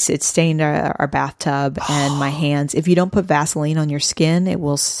me. It stained our bathtub and my hands. If you don't put Vaseline on your skin, it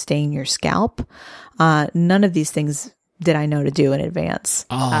will stain your scalp. None of these things did I know to do in advance.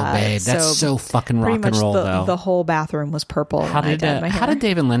 Oh, babe, that's so fucking rock and roll, though. The whole bathroom was purple. How did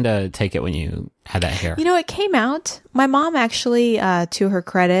Dave and Linda take it when you had that hair? You know, it came out. My mom actually, to her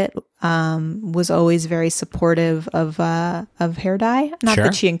credit, was always very supportive of hair dye. Not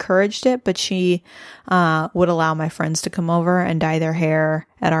that she encouraged it, but she would allow my friends to come over and dye their hair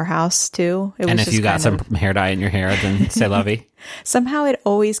at our house too. And if you got some hair dye in your hair, then say lovey. Somehow it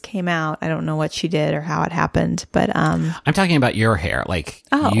always came out. I don't know what she did or how it happened, but I'm talking about your hair. Like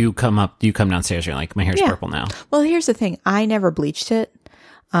you come downstairs, you're like, my hair's purple now. Well, here's the thing. I never bleached it.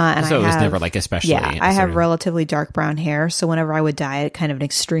 And so it was never like especially. Yeah, I have relatively dark brown hair, so whenever I would dye it kind of an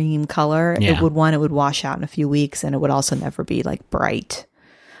extreme color, it would wash out in a few weeks, and it would also never be like bright.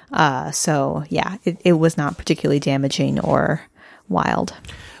 So yeah, it was not particularly damaging or wild.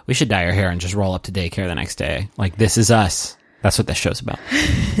 We should dye our hair and just roll up to daycare the next day. Like, this is us. That's what this show's about.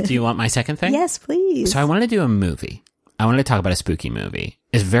 Do you want my second thing? Yes, please. So I wanted to do a movie. I wanted to talk about a spooky movie.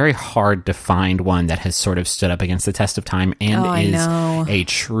 It's very hard to find one that has sort of stood up against the test of time and is a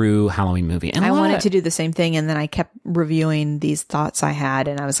true Halloween movie. And I wanted to do the same thing, and then I kept reviewing these thoughts I had,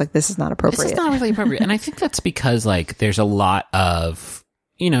 and I was like, this is not appropriate. This is not really appropriate. And I think that's because, like, there's a lot of,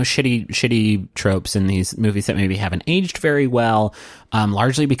 you know, shitty tropes in these movies that maybe haven't aged very well,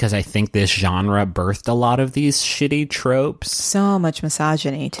 largely because I think this genre birthed a lot of these shitty tropes. So much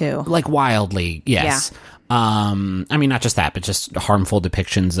misogyny, too. Like, wildly, yes. Yeah. I mean, not just that, but just harmful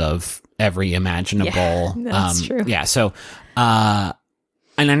depictions of every imaginable. Yeah, that's true. Yeah, so, and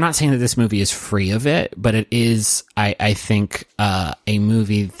I'm not saying that this movie is free of it, but it is, I think, a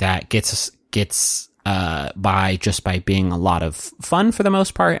movie that gets by being a lot of fun for the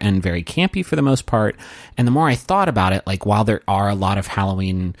most part and very campy for the most part. And the more I thought about it, like, while there are a lot of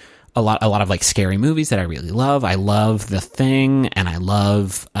Halloween, a lot of like scary movies that I really love. I love The Thing and I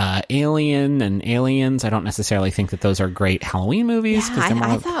love Alien and Aliens. I don't necessarily think that those are great Halloween movies. Yeah,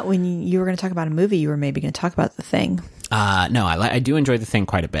 I thought when you were going to talk about a movie, you were maybe going to talk about The Thing. No, I do enjoy The Thing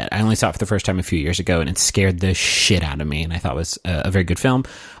quite a bit. I only saw it for the first time a few years ago and it scared the shit out of me and I thought it was a very good film.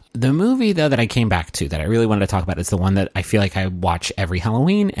 The movie, though, that I came back to that I really wanted to talk about is the one that I feel like I watch every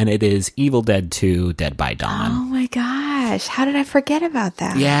Halloween, and it is Evil Dead 2 Dead by Dawn. Oh my gosh. How did I forget about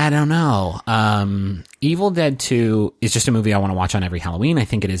that? Yeah, I don't know. Evil Dead 2 is just a movie I want to watch on every Halloween. I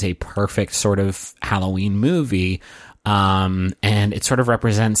think it is a perfect sort of Halloween movie, and it sort of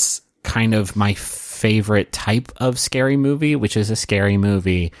represents kind of my favorite type of scary movie, which is a scary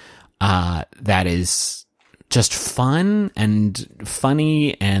movie that is just fun and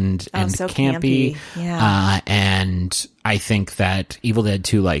funny and so campy. Yeah. And I think that Evil Dead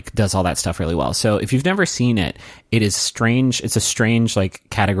 2 like does all that stuff really well. So if you've never seen it, it is strange. It's a strange like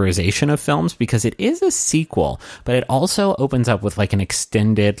categorization of films because it is a sequel, but it also opens up with like an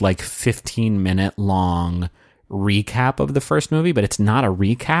extended like 15-minute long recap of the first movie, but it's not a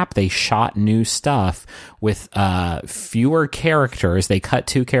recap. They shot new stuff with fewer characters. They cut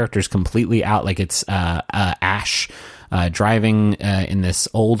 2 characters completely out. Like it's Ash driving in this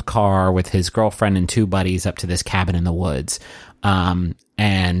old car with his girlfriend and 2 buddies up to this cabin in the woods.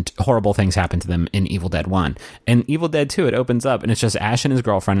 And horrible things happen to them in Evil Dead 1. And Evil Dead 2, it opens up and it's just Ash and his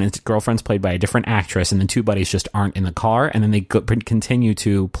girlfriend, and his girlfriend's played by a different actress, and the 2 buddies just aren't in the car, and then they continue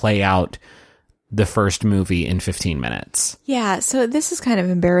to play out the first movie in 15 minutes. Yeah, so this is kind of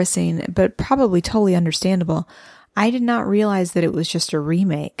embarrassing, but probably totally understandable. I did not realize that it was just a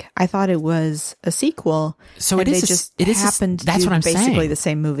remake. I thought it was a sequel. So it is. It happened to do basically the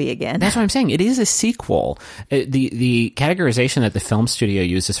same movie again. That's what I'm saying. It is a sequel. The categorization that the film studio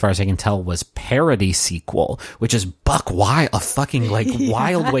used, as far as I can tell, was parody sequel, which is buck wild, a fucking like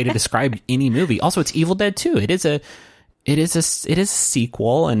wild way to describe any movie. Also, it's Evil Dead 2. It is a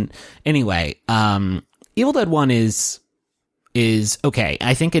sequel. And anyway, Evil Dead 1 is okay.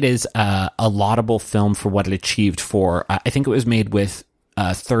 I think it is a laudable film for what it achieved for, I think it was made with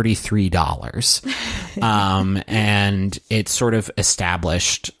 $33. And it sort of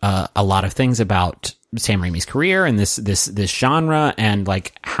established a lot of things about Sam Raimi's career and this genre, and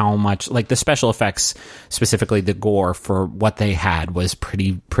like how much like the special effects, specifically the gore for what they had, was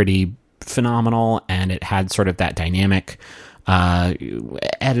pretty phenomenal, and it had sort of that dynamic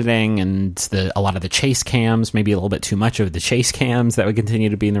editing and a lot of the chase cams, maybe a little bit too much of the chase cams that would continue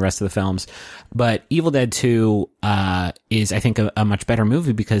to be in the rest of the films. But Evil Dead 2 is, I think, a much better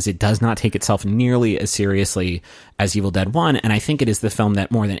movie because it does not take itself nearly as seriously as Evil Dead 1. And I think it is the film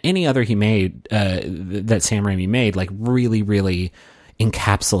that more than any other he made, that Sam Raimi made, like really, really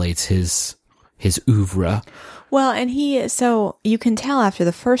encapsulates his oeuvre. Well, and so you can tell after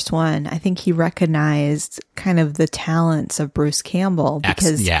the first one, I think he recognized kind of the talents of Bruce Campbell,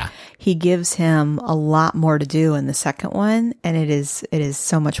 because he gives him a lot more to do in the second one, and it is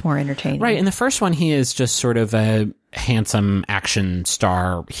so much more entertaining. Right. In the first one, he is just sort of a handsome action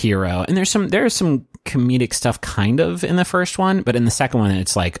star hero, and there's some comedic stuff kind of in the first one, but in the second one,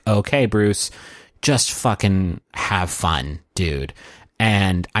 it's like, okay, Bruce, just fucking have fun, dude.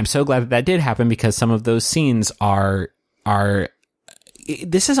 And I'm so glad that did happen, because some of those scenes are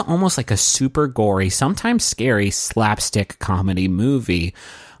this is almost like a super gory, sometimes scary slapstick comedy movie.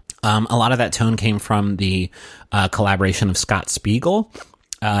 A lot of that tone came from the collaboration of Scott Spiegel,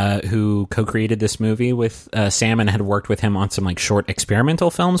 who co-created this movie with Sam and had worked with him on some like short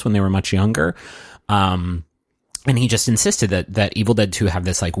experimental films when they were much younger. And he just insisted that Evil Dead 2 have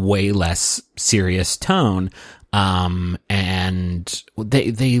this like way less serious tone. And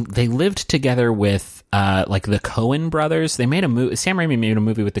they lived together with, like the Coen brothers. They made a movie, Sam Raimi made a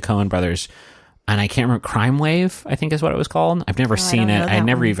movie with the Coen brothers, and I can't remember, Crime Wave, I think is what it was called. I've never seen it. I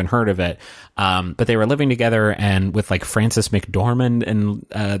never even heard of it. But they were living together and with like Frances McDormand and,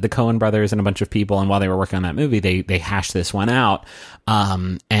 the Coen brothers and a bunch of people. And while they were working on that movie, they hashed this one out.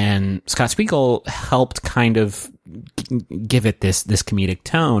 And Scott Spiegel helped kind of give it this comedic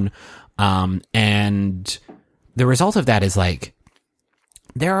tone. And the result of that is like,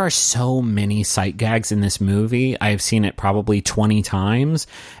 there are so many sight gags in this movie. I've seen it probably 20 times,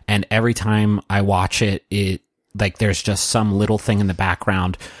 and every time I watch it, like there's just some little thing in the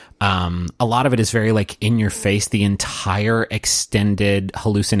background. A lot of it is very like in your face. The entire extended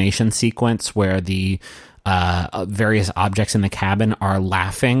hallucination sequence where the various objects in the cabin are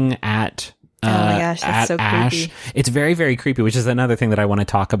laughing at oh my gosh, that's so Ash. creepy. It's very, very creepy, which is another thing that I want to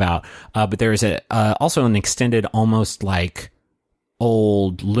talk about. But there is also an extended, almost like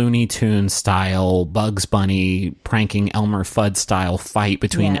old Looney Tunes style, Bugs Bunny pranking Elmer Fudd style fight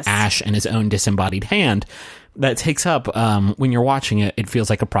between Ash and his own disembodied hand. That takes up, when you're watching it, it feels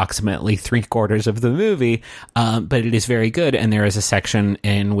like approximately 3/4 of the movie, but it is very good. And there is a section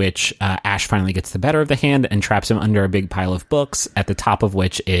in which Ash finally gets the better of the hand and traps him under a big pile of books, at the top of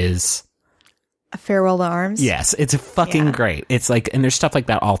which is A Farewell to Arms? Yes, it's fucking great. It's like, and there's stuff like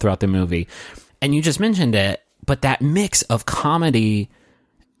that all throughout the movie. And you just mentioned it, but that mix of comedy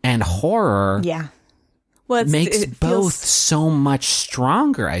and horror makes both so much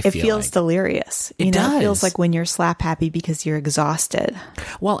stronger, I feel like. It feels delirious. It does. It feels like when you're slap happy because you're exhausted.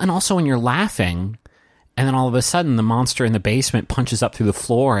 Well, and also when you're laughing, and then all of a sudden the monster in the basement punches up through the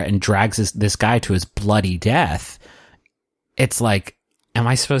floor and drags this guy to his bloody death. It's like, am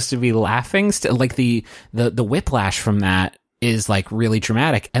I supposed to be laughing? Like the whiplash from that is like really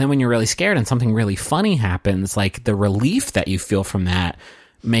dramatic. And then when you're really scared and something really funny happens, like the relief that you feel from that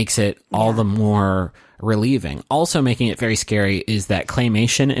makes it all the more relieving. Also making it very scary is that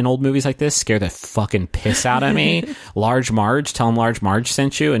claymation in old movies like this scare the fucking piss out of me. Large Marge, tell him Large Marge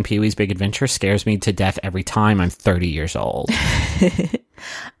sent you, and Pee-wee's Big Adventure scares me to death every time I'm 30 years old.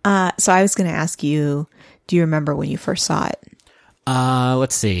 So I was going to ask you, do you remember when you first saw it?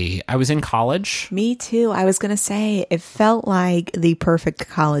 Let's see. I was in college. Me too. I was going to say, it felt like the perfect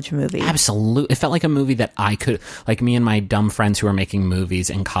college movie. Absolutely. It felt like a movie that I could, like me and my dumb friends who were making movies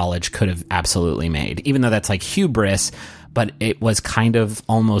in college could have absolutely made, even though that's like hubris, but it was kind of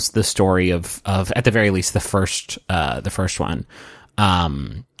almost the story of at the very least, the first one.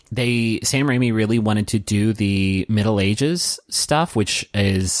 Sam Raimi really wanted to do the Middle Ages stuff, which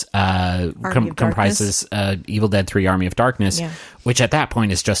is comprises Evil Dead 3 Army of Darkness, which at that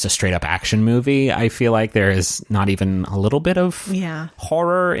point is just a straight up action movie. I feel like there is not even a little bit of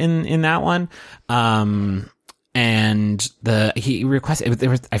horror in that one. And he requested,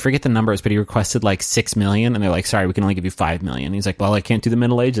 I forget the numbers, but he requested like 6 million, and they're like, sorry, we can only give you 5 million. He's like, well, I can't do the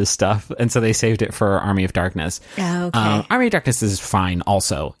Middle Ages stuff. And so they saved it for Army of Darkness. Oh, okay. Army of Darkness is fine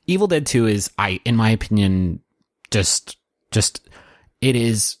also. Evil Dead 2 is, in my opinion, just, it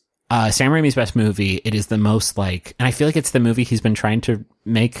is Sam Raimi's best movie. It is the most and I feel like it's the movie he's been trying to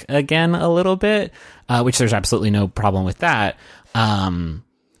make again a little bit, which there's absolutely no problem with that.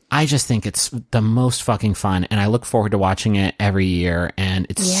 I just think it's the most fucking fun, and I look forward to watching it every year, and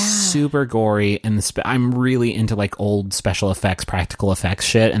it's super gory, and I'm really into old special effects, practical effects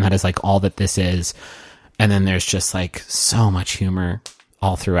shit, and that is all that this is. And then there's just so much humor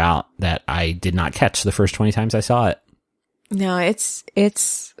all throughout that I did not catch the first 20 times I saw it. No, it's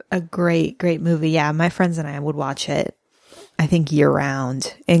a great movie. Yeah, my friends and I would watch it, I think, year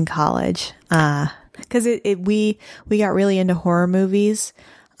round in college. Because we got really into horror movies,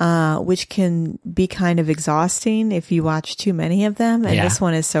 which can be kind of exhausting if you watch too many of them. And this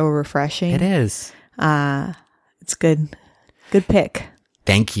one is so refreshing. It is. It's good. Good pick.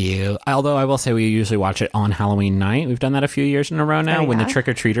 Thank you. Although I will say we usually watch it on Halloween night. We've done that a few years in a row now when the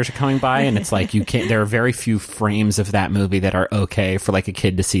trick-or-treaters are coming by, and it's you can't, there are very few frames of that movie that are okay for a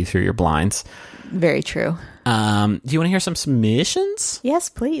kid to see through your blinds. Very true. Do you want to hear some submissions? Yes,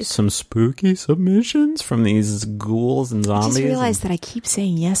 please. Some spooky submissions from these ghouls and zombies. I just realized that I keep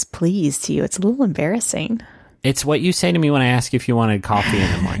saying yes, please to you. It's a little embarrassing. It's what you say to me when I ask you if you wanted coffee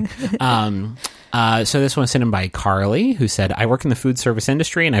in the morning. So this one was sent in by Carly, who said, I work in the food service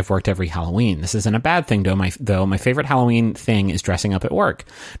industry and I've worked every Halloween. This isn't a bad thing, though my favorite Halloween thing is dressing up at work.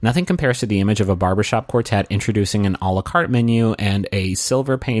 Nothing compares to the image of a barbershop quartet introducing an a la carte menu and a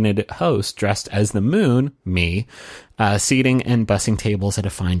silver-painted host dressed as the moon, me, seating and bussing tables at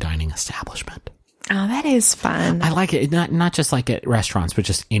a fine dining establishment. Oh, that is fun. I like it. Not just at restaurants, but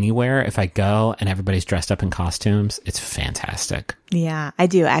just anywhere. If I go and everybody's dressed up in costumes, it's fantastic. Yeah, I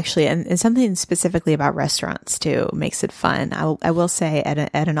do actually. And something specifically about restaurants too makes it fun. I will say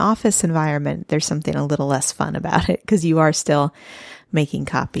at an office environment, there's something a little less fun about it because you are still making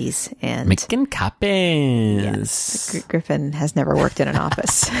copies and making copies. Yes, Griffin has never worked in an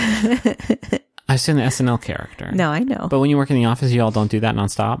office. I've seen the SNL character. No, I know. But when you work in the office, you all don't do that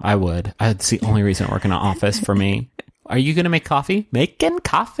nonstop? I would. That's the only reason I work in an office for me. Are you going to make coffee? Making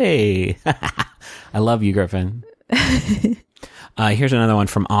coffee. I love you, Griffin. Here's another one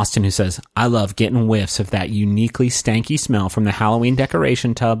from Austin who says, I love getting whiffs of that uniquely stanky smell from the Halloween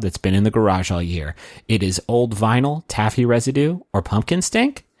decoration tub that's been in the garage all year. It is old vinyl, taffy residue, or pumpkin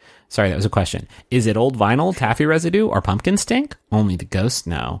stink? Sorry, that was a question. Is it old vinyl, taffy residue, or pumpkin stink? Only the ghosts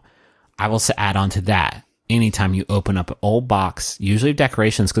know. I will add on to that. Anytime you open up an old box, usually of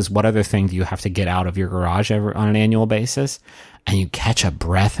decorations, because what other thing do you have to get out of your garage on an annual basis? And you catch a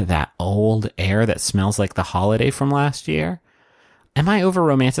breath of that old air that smells like the holiday from last year. Am I over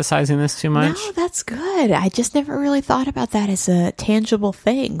romanticizing this too much? No, that's good. I just never really thought about that as a tangible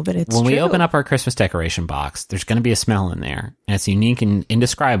thing, but it's when true. We open up our Christmas decoration box, there's going to be a smell in there, and it's unique and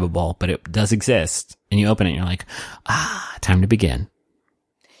indescribable, but it does exist. And you open it, and you're like, time to begin.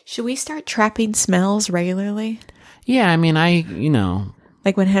 Should we start trapping smells regularly? Yeah, I mean,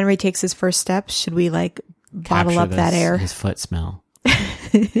 like when Henry takes his first steps, should we bottle up that air? His foot smell.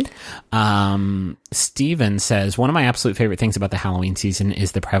 Steven says, one of my absolute favorite things about the Halloween season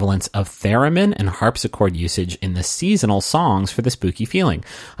is the prevalence of theremin and harpsichord usage in the seasonal songs for the spooky feeling.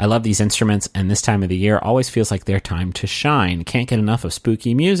 I love these instruments, and this time of the year always feels like their time to shine. Can't get enough of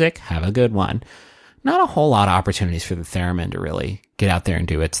spooky music. Have a good one. Not a whole lot of opportunities for the theremin to really get out there and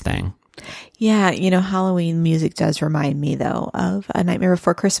do its thing. Yeah, Halloween music does remind me, though, of A Nightmare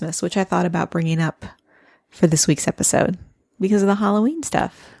Before Christmas, which I thought about bringing up for this week's episode because of the Halloween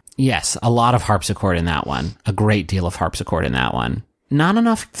stuff. Yes, a lot of harpsichord in that one. A great deal of harpsichord in that one. Not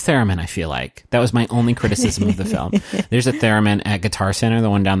enough theremin, I feel like. That was my only criticism of the film. There's a theremin at Guitar Center, the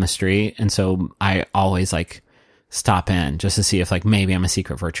one down the street, and so I always stop in just to see if maybe I'm a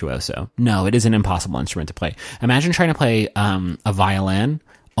secret virtuoso. No, it is an impossible instrument to play. Imagine trying to play a violin,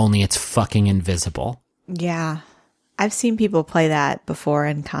 only it's fucking invisible. Yeah. I've seen people play that before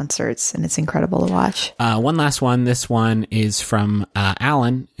in concerts, and it's incredible to watch. One last one. This one is from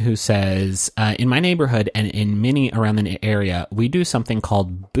Alan, who says, in my neighborhood and in many around the area, we do something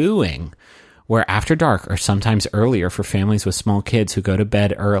called booing, where after dark or sometimes earlier for families with small kids who go to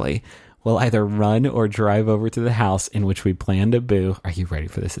bed early, we'll either run or drive over to the house in which we plan to boo. Are you ready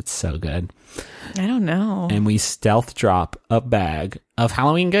for this? It's so good. I don't know. And we stealth drop a bag of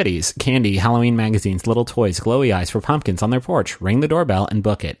Halloween goodies, candy, Halloween magazines, little toys, glowy eyes for pumpkins on their porch. Ring the doorbell and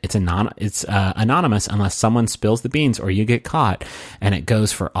book it. It's anonymous unless someone spills the beans or you get caught, and it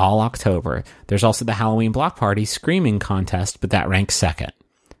goes for all October. There's also the Halloween block party screaming contest, but that ranks second.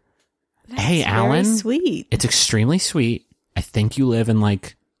 That's hey, Alan. Sweet. It's extremely sweet. I think you live in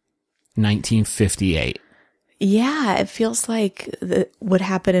 1958. Yeah, it feels like what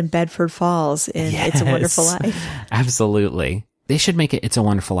happened in Bedford Falls in It's a Wonderful Life. Absolutely. They should make it It's a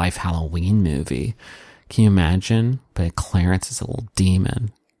Wonderful Life Halloween movie. Can you imagine? But Clarence is a little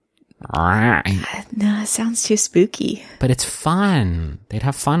demon. No, it sounds too spooky. But it's fun. They'd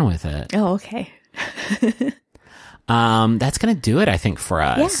have fun with it. Oh, okay. That's going to do it, I think, for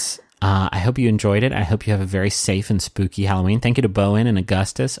us. Yeah. I hope you enjoyed it. I hope you have a very safe and spooky Halloween. Thank you to Bowen and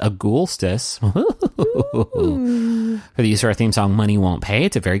Augustus for the use of our theme song, Money Won't Pay.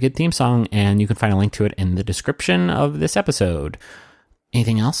 It's a very good theme song, and you can find a link to it in the description of this episode.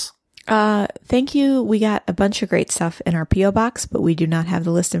 Anything else? Thank you. We got a bunch of great stuff in our P.O. box, but we do not have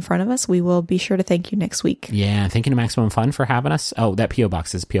the list in front of us. We will be sure to thank you next week. Yeah, thank you to Maximum Fun for having us. Oh, that P.O.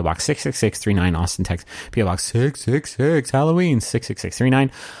 box is P.O. Box 66639, Austin, Texas. P.O. Box 666, Halloween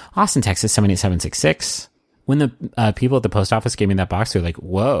 66639, Austin, Texas 78766. When the people at the post office gave me that box, they were like,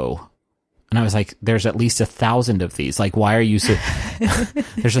 whoa. And I was like, there's at least 1,000 of these. Like, why are you so...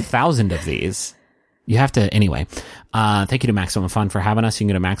 There's 1,000 of these. You have to, anyway. Thank you to Maximum Fun for having us. You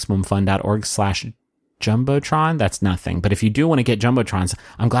can go to MaximumFun.org/Jumbotron. That's nothing. But if you do want to get Jumbotrons,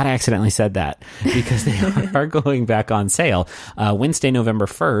 I'm glad I accidentally said that because they are going back on sale Wednesday, November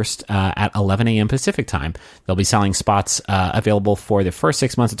 1st at 11 a.m. Pacific time. They'll be selling spots available for the first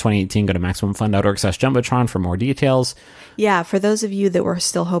 6 months of 2018. Go to MaximumFun.org/Jumbotron for more details. Yeah, for those of you that were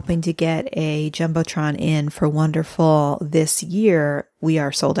still hoping to get a Jumbotron in for Wonderful this year, we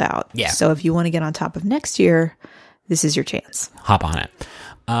are sold out. Yeah. So if you want to get on top of next year, this is your chance. Hop on it.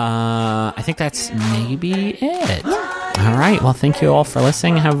 I think that's maybe it. All right. Well, thank you all for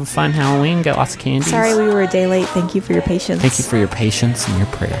listening. Have a fun Halloween. Get lots of candy. Sorry we were a day late. Thank you for your patience. Thank you for your patience and your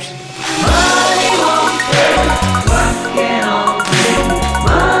prayers.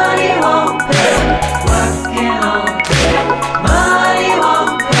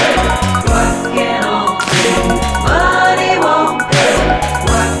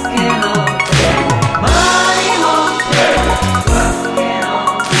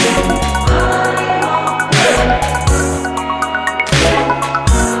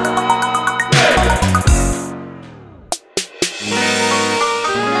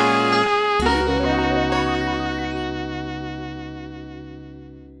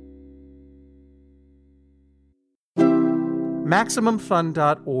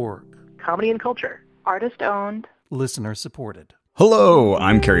 MaximumFun.org. Comedy and culture. Artist owned. Listener supported. Hello,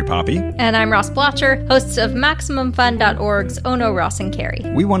 I'm Carrie Poppy. And I'm Ross Blotcher, hosts of MaximumFun.org's Ono, Ross, and Carrie.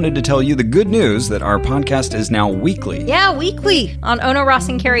 We wanted to tell you the good news that our podcast is now weekly. Yeah, weekly. On Ono, Ross,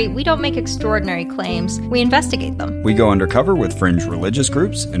 and Carrie, we don't make extraordinary claims. We investigate them. We go undercover with fringe religious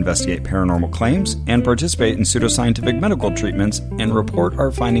groups, investigate paranormal claims, and participate in pseudoscientific medical treatments, and report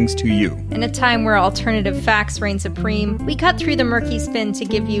our findings to you. In a time where alternative facts reign supreme, we cut through the murky spin to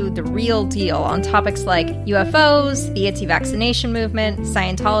give you the real deal on topics like UFOs, the anti-vaccination movement,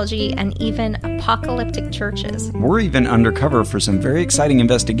 Scientology, and even apocalyptic churches. We're even undercover for some very exciting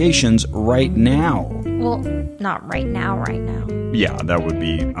investigations right now. Well, not right now. Yeah, that would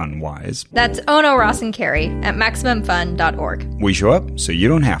be unwise. That's Ono, Ross, and Carrie at MaximumFun.org. We show up so you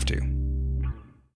don't have to.